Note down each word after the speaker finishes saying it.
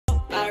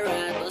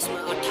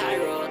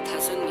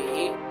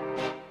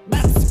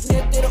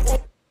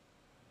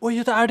ओ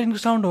यो त आर्डेनको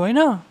साउन्ड हो हैन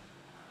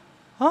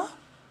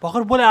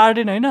भर्खर बोले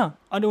आर्डेन हैन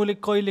अनि उसले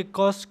कहिले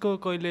कसको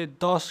कहिले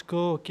 10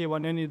 को के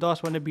भन्यो नि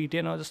 10 भने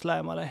भिटेन जस्तो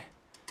लाग्यो मलाई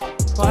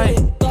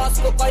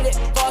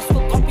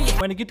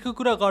मैले गीतको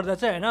कुरा गर्दा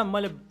चाहिँ हैन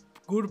मैले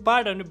गुड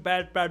पार्ट अनि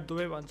ब्याड पार्ट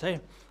दुवै भन्छ है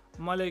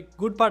मैले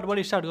गुड पार्टबाट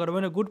स्टार्ट गरौँ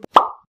भने गुड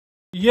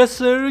यस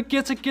सर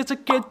के छ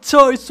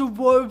it's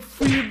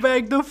free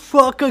back the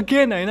fuck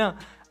again हैन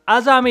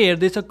आज हामी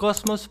हेर्दैछ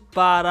कस्मोस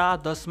पारा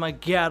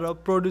 10/11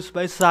 प्रोड्युस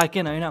बाई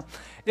साकेन हैन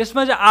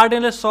यसमा चाहिँ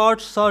आर्डेनले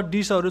सर्ट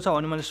डिसहरू छ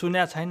भने मैले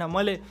सुनेको छैन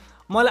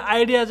मलाई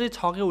आइडिया चाहिँ छ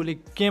कि उसले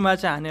केमा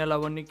चाहिँ हाने होला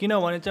भन्ने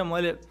किनभने चाहिँ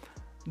मैले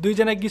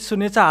दुईजना गीत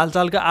सुनेछ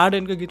हालचालको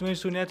आर्डेनको गीत पनि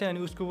सुनेको थिएँ अनि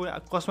उसको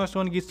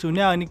कस्मोसको गीत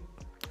सुने अनि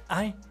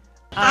आएँ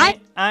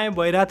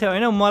भइरहेको थियो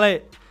होइन मलाई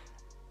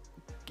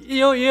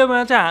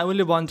योमा चाहिँ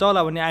उसले भन्छ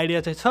होला भन्ने आइडिया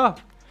चाहिँ छ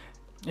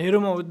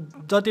हेरौँ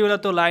जति बेला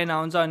त्यो लाइन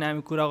आउँछ अनि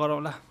हामी कुरा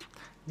गरौँला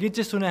गीत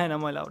चाहिँ सुने छैन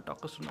मैले अब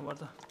टक्क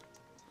सुन्नुपर्छ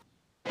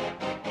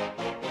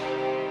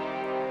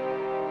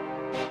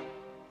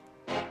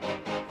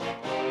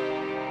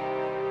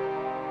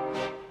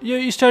यो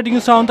स्टार्टिङ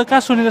साउन्ड त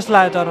कहाँ सुने जस्तो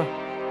लाग्यो तर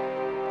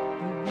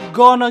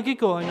गन कि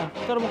को होइन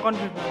तर म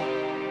कन्फ्युज भएँ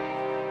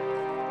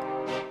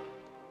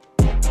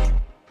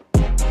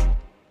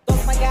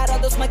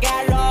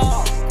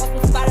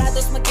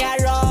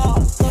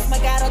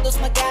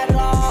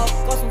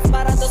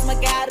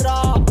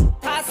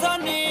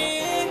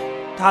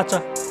थाहा छ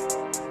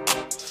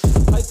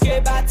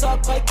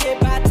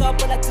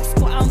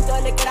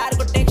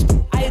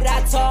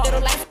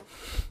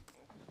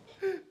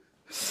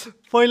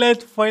पहिला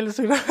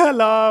सुन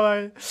ल भाइ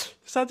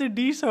साँच्चै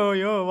डिस हो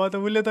यो म त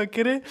उसले त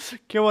के अरे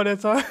के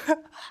भनेछ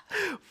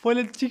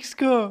पहिले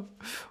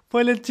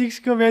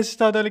चिक्सको मेसेज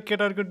त तैँले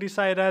केटाहरूको डिस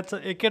आइरहेछ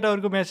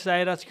केटाहरूको मेसेज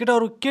आइरहेछ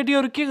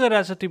केटीहरू के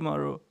गरिरहेछ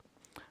तिमीहरू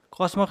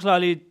कसमक्सलाई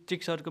अलि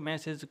चिक्सहरूको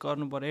मेसेज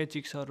गर्नु पऱ्यो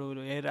चिक्सहरू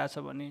हेरिरहेछ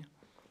भने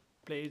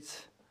प्लिज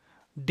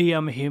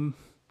डिएम हिम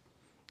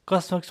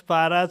कसमक्स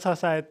पारा छ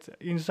सायद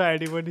इन्स्टा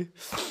आइडी पनि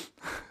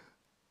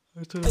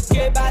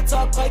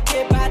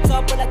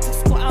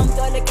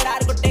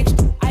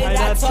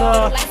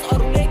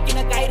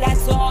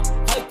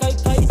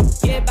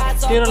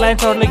तेरो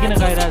लाइन्सहरूले किन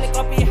गाइरहेछ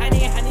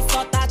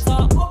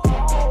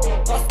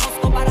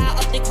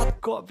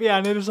कपी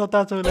हानेर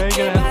सता छ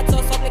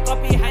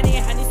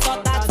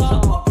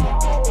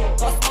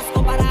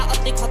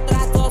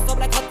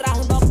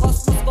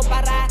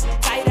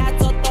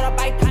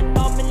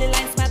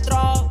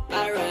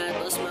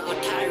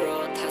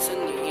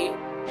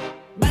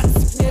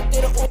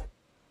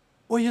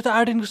ओ यो त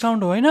आर्डेनको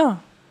साउन्ड हो हैन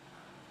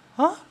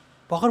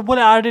भर्खर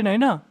बोले आर्डेन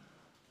हैन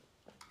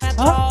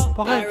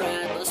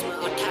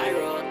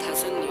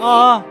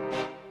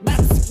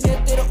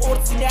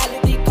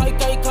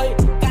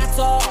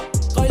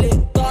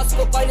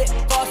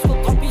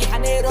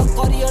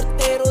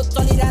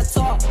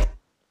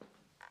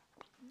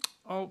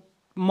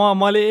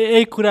मैले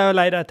यही कुरा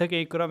लागिरहेको थियो कि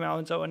यही कुरामा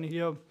आउँछ भने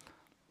यो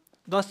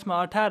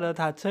 10/18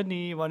 थाहा छ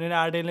नि भनेर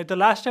आर्डेनले त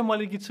लास्ट टाइम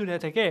मैले गीत सुनेको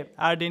थिएँ कि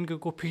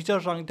आर्डेनको फिचर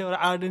सङ थियो र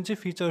आर्डेन चाहिँ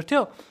फिचर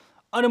थियो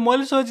अनि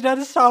मैले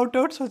सोचिरहेको थिएँ साउट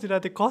आउट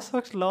सोचिरहेको थिएँ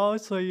कसमक्स ल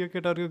सो यो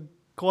केटाहरूको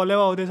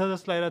कलेवा आउँदैछ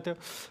जस्तो लागिरहेको थियो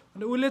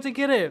अनि उसले चाहिँ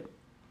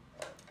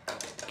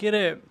के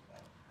अरे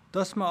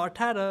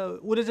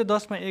 10/18 उसले चाहिँ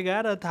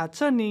 10/11 थाहा छ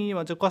नि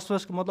भन्छ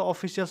कसमक्सको मतलब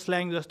अफिसियल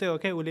स्ल्याङ जस्तै हो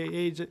क्या उसले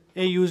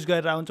यही युज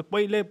गरेर आउँछ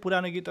पहिले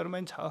पुरानो गीतहरूमा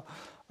पनि छ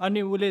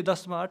अनि उसले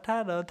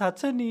 10/18 थाहा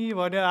छ नि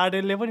भन्यो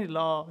आर्डेनले पनि ल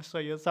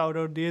सही हो साउट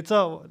आउट दिएछ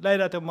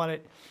लगाइरहेको थियो मलाई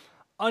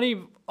अनि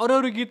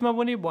अरू गीतमा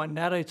पनि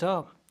भन्दा रहेछ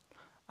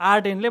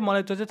आर्डेनले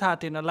मलाई त्यो चाहिँ थाहा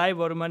थिएन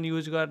लाइभहरूमा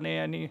युज गर्ने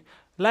अनि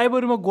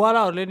लाइभहरूमा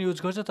ग्वालाहरूले नि युज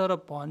गर्छ तर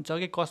भन्छ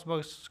कि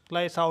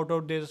कसमक्सलाई साउट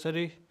आउट दिए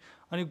जसरी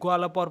अनि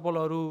ग्वाला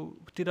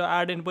पर्पलहरूतिर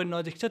आर्डेन पनि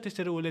नजिक छ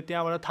त्यसरी उसले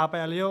त्यहाँबाट थाहा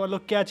पाइहाल्यो ल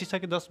क्या चिज छ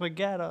कि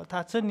 10/11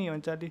 थाहा छ नि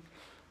भन्छ अलि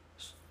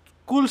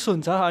कुल्स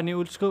हुन्छ अनि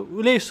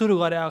उसले सुरु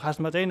गरे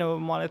खासमा चाहिँ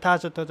मलाई थाहा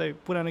छ त्यो चाहिँ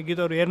पुरानो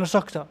गीतहरू हेर्न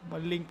सक्छ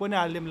मैले लिङ्क पनि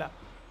हालिदिउँला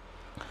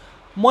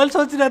मैले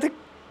सोचिरहेको थिएँ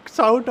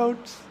साउट आउट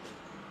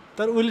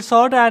तर उसले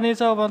सर्ट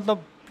हानेछ मतलब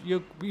यो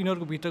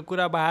यिनीहरूको भित्र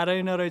कुरा भएर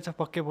रहेछ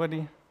पक्कै पनि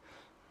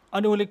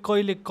अनि उसले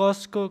कहिले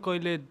कसको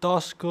कहिले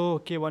 10 को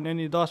के भन्यो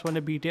नि 10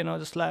 भने भिटेन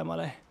जस्तो लाग्यो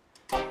मलाई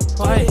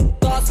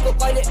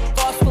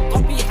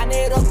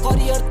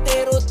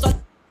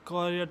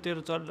करियर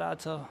तेरो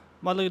चलिरहेछ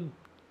मतलब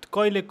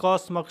कहिले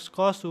कसमक्स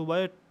कस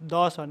भयो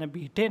 10 भने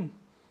भिटेन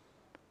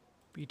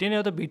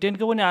हो त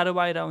भिटेनको पनि आरो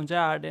बाहिर हुन्छ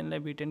आर्डेनलाई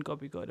भिटेन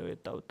कपी गर्यो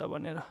यताउता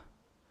भनेर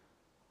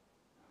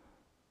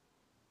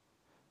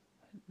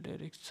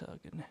लिरिक्स छ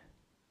किन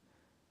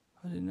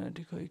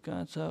हजुर खोइ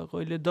कहाँ छ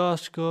कहिले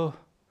 10 को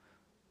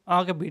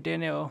के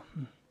भिटेनै हो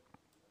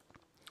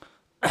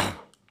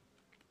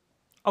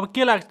अब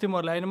के लाग्छ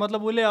तिमीहरूलाई होइन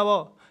मतलब उसले अब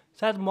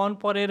सायद मन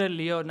परेर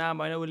लियो ना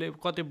भएन उसले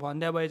कति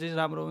भन्दा भए चाहिँ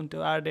राम्रो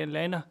हुन्थ्यो आर्डेनले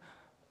होइन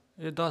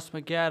यो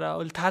 10/11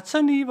 उसले थाहा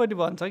छ नि पनि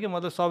भन्छ कि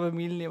मतलब सबै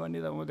मिल्ने भन्ने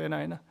त हुँदैन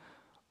होइन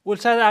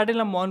उसले सायद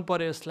आर्डेनलाई मन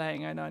पर्यो स्ल्याङ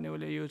होइन अनि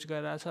उसले युज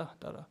गरिरहेछ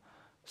तर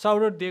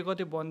साउट आउट दिएको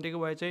त्यो भनिदिएको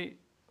भए चाहिँ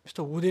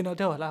यस्तो हुँदैन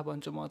थियो होला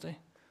भन्छु म चाहिँ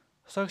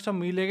सक्छ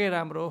मिलेकै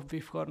राम्रो हो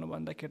बिफ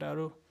गर्नुभन्दा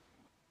केटाहरू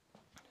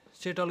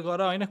सेटल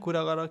गर हैन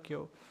कुरा गर के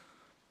हो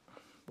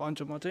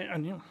भन्छु म चाहिँ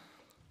अनि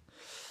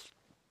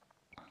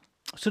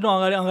सुन्नु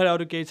अगाडि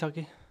अरू केही छ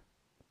कि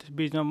त्यस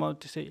बीचमा म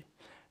त्यसै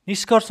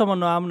निष्कर्षमा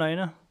नआउन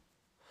हैन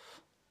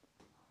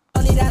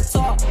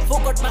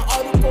फोकटमा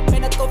अरूको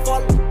मेहनतको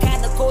फल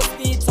खान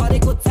खोज्ने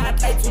झरेको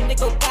झाटलाई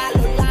झुन्डेको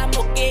कालो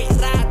लामो के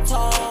रात छ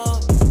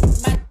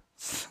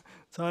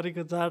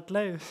झरेको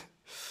झाटलाई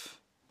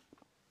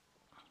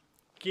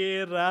के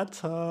रात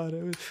छ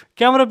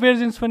क्यामेरा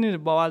प्रेजेन्स पनि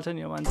बवाल छ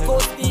नि यो मान्छे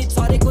खोज्ने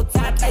झरेको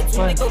झाटलाई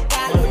झुन्डेको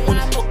कालो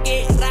लामो के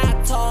रात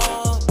छ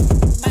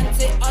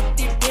मान्छे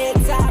अति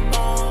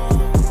बेजामा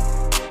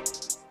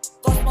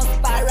कस्मोक्स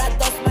पारा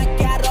 10 मा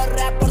 11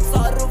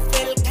 र्यापर्सहरु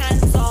फेल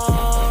खान्छ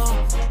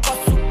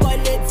कसु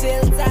कहिले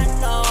जेल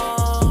जान्न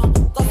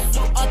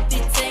कसु अति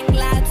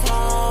चेङ्ला छ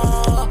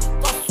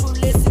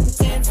कसुले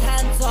सेन्टेन्स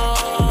हान्छ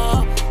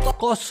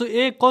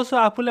कसु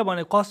आफूले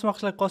भने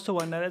कस्मक्सलाई कसु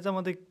भन्ने रहेछ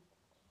म त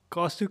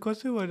कसु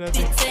भनेर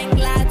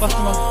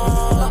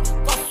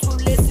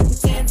कसुले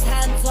सेन्टेन्स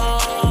हान्छ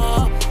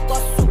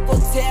कसुको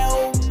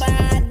छेउमा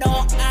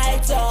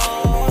नआइज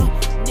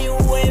न्यू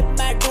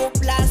वेभमा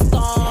डुब्लास्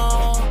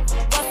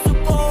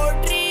कसुको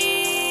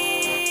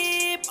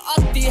ड्रिम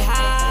अति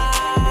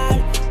हार्ड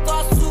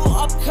कसु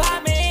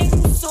अपकमिङ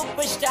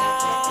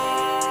सुपरस्टार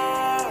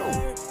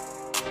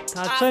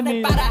आफ्नै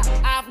पारा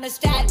आफ्नै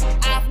स्टाइल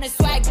आफ्नै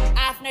स्वाग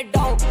आफ्नै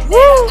डौ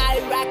I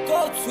rock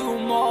go to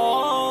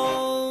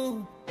more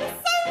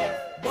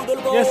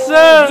Yes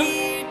sir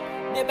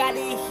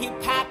Nepali hip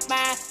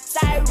हपमा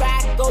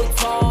साइराक go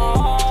छ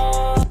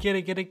के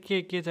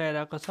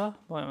चाहिरहेको छ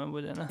भएन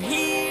बुझेन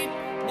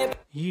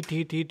hit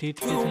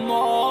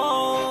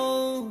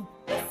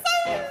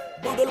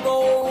बुटोलको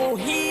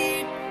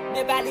hit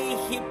Nepali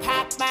hip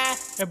हपमा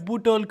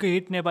बुटोलको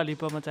hit Nepali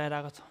hip हपमा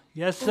चाहिरहेको छ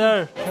यस sir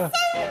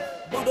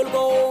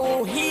बुटोलको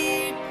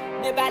hit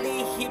Nepali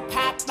hip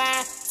हपमा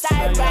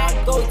साइराक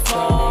go छ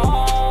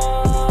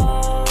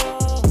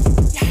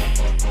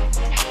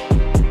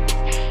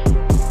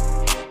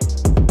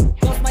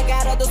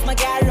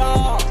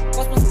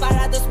Cosmox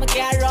para 2 ma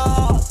 11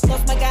 2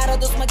 ma 11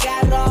 2 ma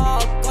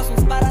 11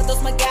 Cosmox para 2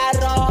 ma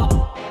 11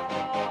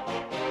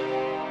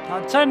 थाहा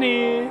छ नि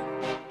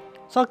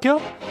सक्यो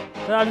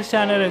तर अलि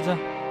सानो रहेछ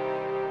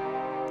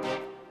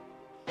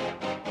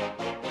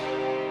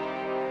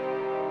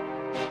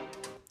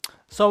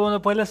सबभन्दा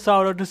पहिला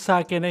साउट टु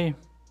साकेन है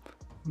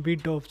बिट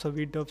डोप छ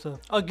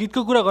गीतको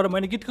कुरा गरौँ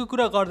भने गीतको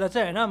कुरा गर्दा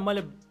चाहिँ हैन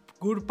मैले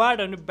गुड पार्ट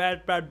अनि ब्याड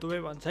पार्ट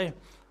दुवै भन्छ है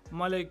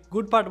मैले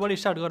गुड पार्टबाट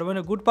स्टार्ट गरौँ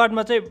भने गुड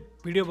पार्टमा चाहिँ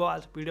भिडियो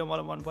बवाल भिडियो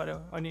मलाई मन पर्यो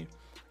अनि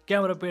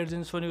क्यामेरा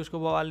प्रेजेन्स पनि उसको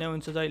बवाल नै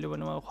हुन्छ जहिले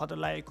पनि मलाई खतरा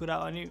लागेको कुरा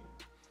अनि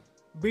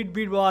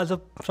बिट बवाल छ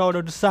साउट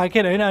टु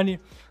साकेन हैन अनि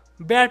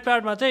ब्याड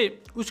पार्टमा चाहिँ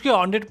उसको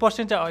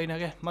 100% चाहिँ होइन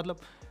क्या मतलब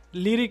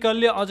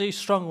लिरिकल्ली अझै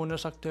स्ट्रङ हुन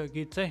सक्थ्यो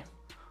गीत चाहिँ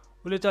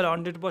उसले चाहिँ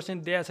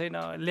 100% दिएको छैन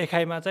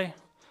लेखाइमा चाहिँ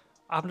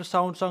आफ्नो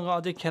साउन्डसँग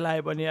अझै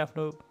खेलायो भने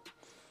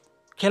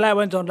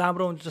झन्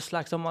राम्रो हुन्छ जस्तो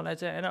लाग्छ मलाई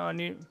चाहिँ हैन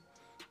अनि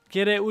के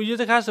अरे यो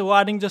चाहिँ खास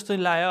वार्निङ जस्तो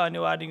लाग्यो अनि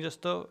वार्निङ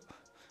जस्तो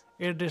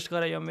एड्रेस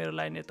गरायो मेरो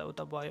लाइन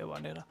यताउता भयो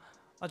भनेर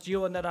अझ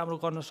योभन्दा राम्रो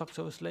गर्न सक्छ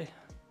उसले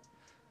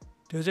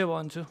त्यो चाहिँ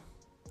भन्छु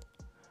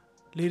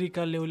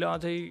लिरिकल्ली उसले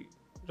अझै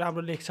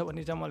राम्रो लेख्छ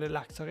भन्ने चाहिँ मलाई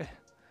लाग्छ क्या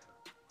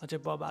अझै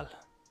बबाल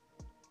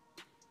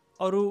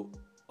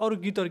अरू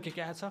गीतहरू के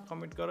छ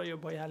कमेन्ट गर यो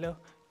भइहाल्यो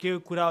के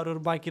कुराहरू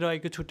बाँकी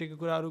रहेको छुटेको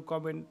कुराहरू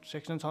कमेन्ट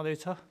सेक्सन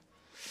छँदैछ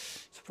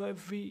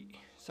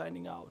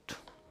साइनिङ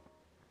आउट